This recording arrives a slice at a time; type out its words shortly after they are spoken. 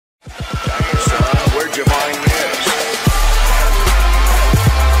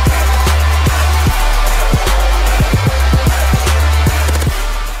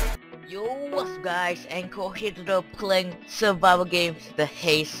guys, encore here today playing survival games, the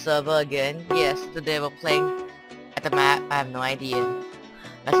Haze server again. Yes, today we're playing at the map, I have no idea.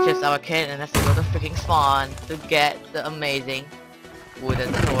 Let's just our kid and let's go to freaking spawn to get the amazing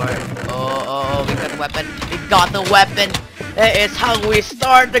wooden sword. Oh, we got the weapon. We got the weapon. That is how we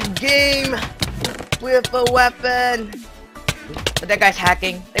start the game, with a weapon. But that guy's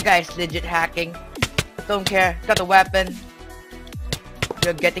hacking. That guy's legit hacking. Don't care. Got the weapon.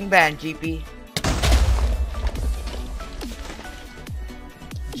 You're getting banned, GP.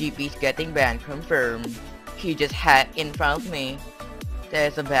 GP's getting banned, confirmed. He just had in front of me.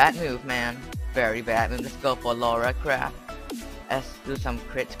 That is a bad move, man. Very bad move. Let's go for Laura Craft. Let's do some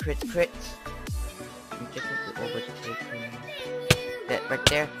crits. We just need to overtake him. That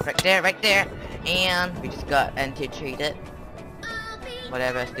right there. And we just got anti-cheated.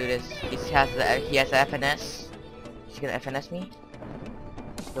 Whatever, let's do this. He has FNS. He's gonna FNS me.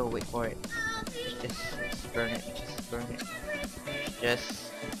 Go wait for it. Just burn it.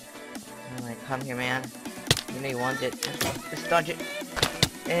 Alright, come here, man. You know you want it. Just dodge it.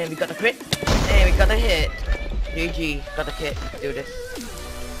 And we got the crit. And we got the hit. GG. Got the hit. Let's do this.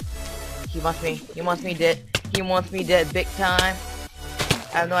 He wants me dead. He wants me dead big time.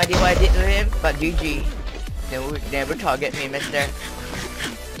 I have no idea what I did to him, but GG. Never target me, mister.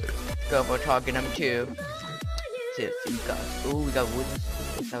 Go for target number 2. We got wooden.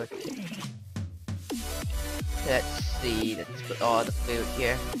 Let's see. Let's put all the food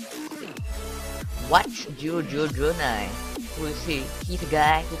here. What? Junai? Who is he? He's a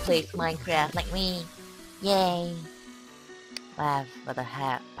guy who plays Minecraft like me. Yay! Wow, what the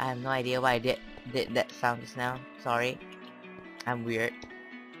heck? I have no idea why I did that sound just now. Sorry. I'm weird.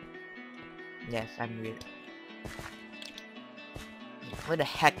 Yes, I'm weird. Where the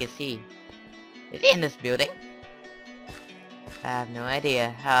heck is he? Is he in this building? I have no idea.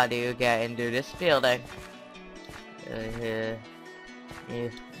 How do you get into this building?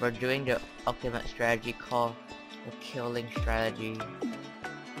 We're doing the ultimate strategy called the killing strategy.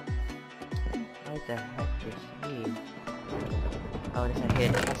 What the heck is he? Oh, there's a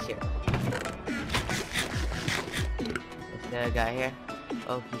hidden chest here. Is there a guy here?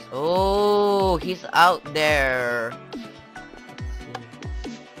 Oh, he's out there.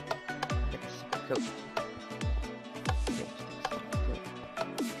 Let's go.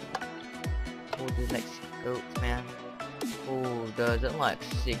 These like goats, man. Oh, doesn't like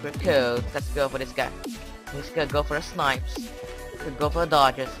secret codes. Let's go for this guy. He's gonna go for the snipes. Go for the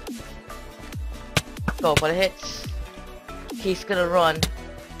dodges. Go for the hits. He's gonna run.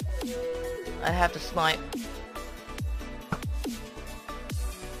 I have to snipe.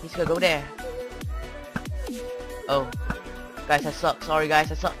 He's gonna go there. Oh, guys, I suck. Sorry,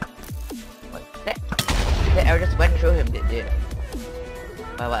 guys, I suck. What? That arrow just went through him, did it?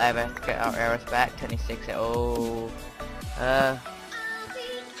 Well, whatever. Let's get our arrows back. 26. Oh.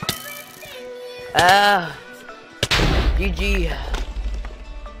 GG.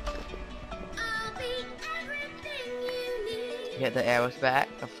 Get the arrows back,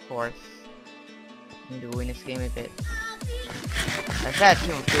 of course. I'm doing this game a bit. Is that a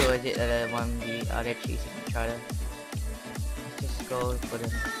team of 2 or is it the one the other chasing each other? Let's just go for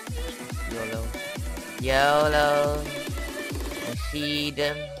them. YOLO. I see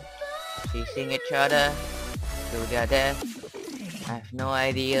them chasing each other to their death. I have no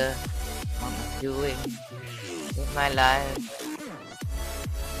idea what I'm doing with my life.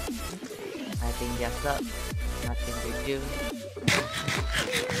 I think they're stuck. Nothing to do.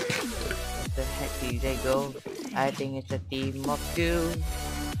 Where the heck did they go? I think it's a team of 2.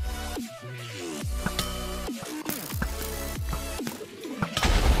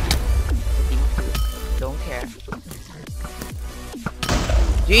 Don't care.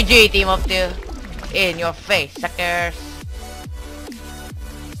 GG, team of 2. In your face, suckers.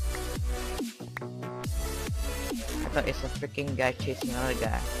 I thought it's a freaking guy chasing another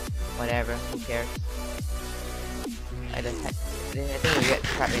guy. Whatever, who cares? I think we get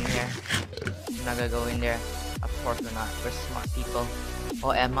trapped in here. I'm not gonna go in there. Of course we're not. We're smart people.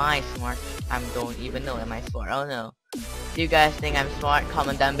 Or am I smart? I don't even know. Am I smart? Oh no. Do you guys think I'm smart?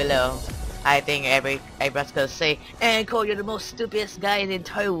 Comment down below. I think everybody's gonna say, encore, you're the most stupidest guy in the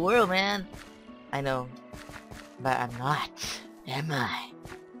entire world, man. I know. But I'm not. Am I?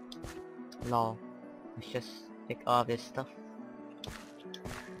 Lol. Let's just take all this stuff.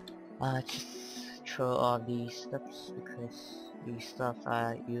 Just throw all these stuffs because these stuff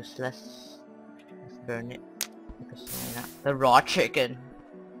are useless. Let's burn it because why not? The raw chicken.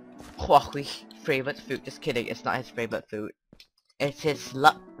 Huawei favorite food. Just kidding. It's not his favorite food. It's his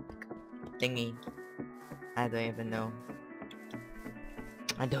luck thingy. I don't even know.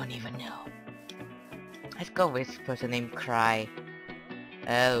 Let's go with this person named Cry.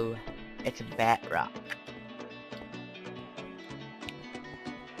 Oh, it's a bedrock.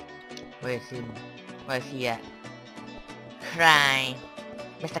 Where is he? Where is he at? Cry,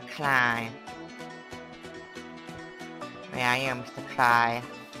 Mr. Cry. Where are you, Mr. Cry?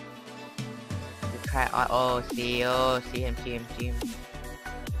 You cry. Oh, see him. He's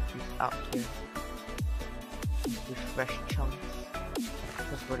out here. Refresh chunks.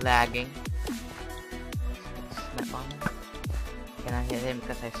 Because we're lagging. Snap on. Can I hit him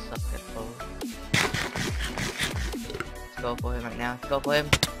because I suck at bow? Let's go for him right now. Let's go for him.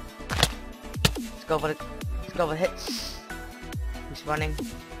 Let's go for the hits. He's running.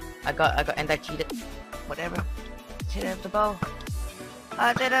 I got anti-cheated. Whatever. Let's hit him with the bow.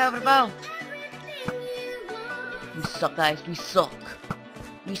 Let's hit him with the bow. We suck, guys. We suck.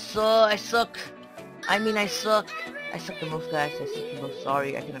 I suck. I suck. I suck the most, guys. I suck the most.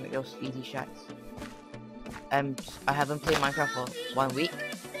 Sorry, I cannot make those easy shots. I haven't played Minecraft for 1 week.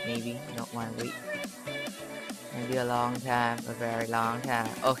 Maybe, not 1 week. Maybe a long time. A very long time.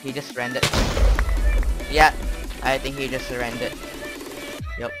 Oh, he just surrendered. Yeah, I think he just surrendered.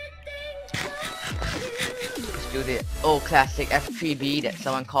 Yup. Let's do the old classic F3B that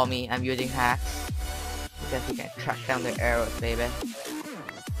someone called me. I'm using hacks. Because you can track down the arrows, baby.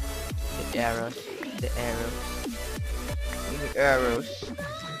 The arrows.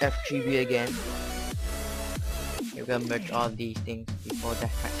 F3B again. You're gonna merge all these things before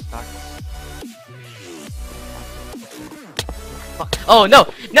deathmatch starts. Fuck. Oh no!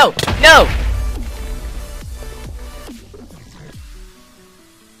 No!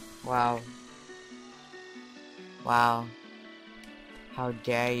 Wow. How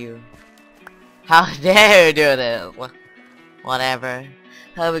dare you? How dare you do this? Whatever.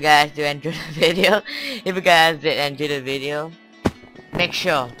 Hope you guys do enjoy the video. If you guys did enjoy the video, make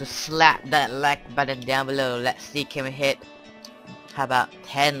sure to slap that like button down below. Let's see, can we hit, how about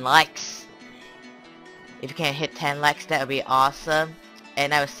 10 likes? If you can hit 10 likes, that would be awesome.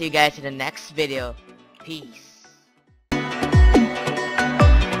 And I will see you guys in the next video. Peace.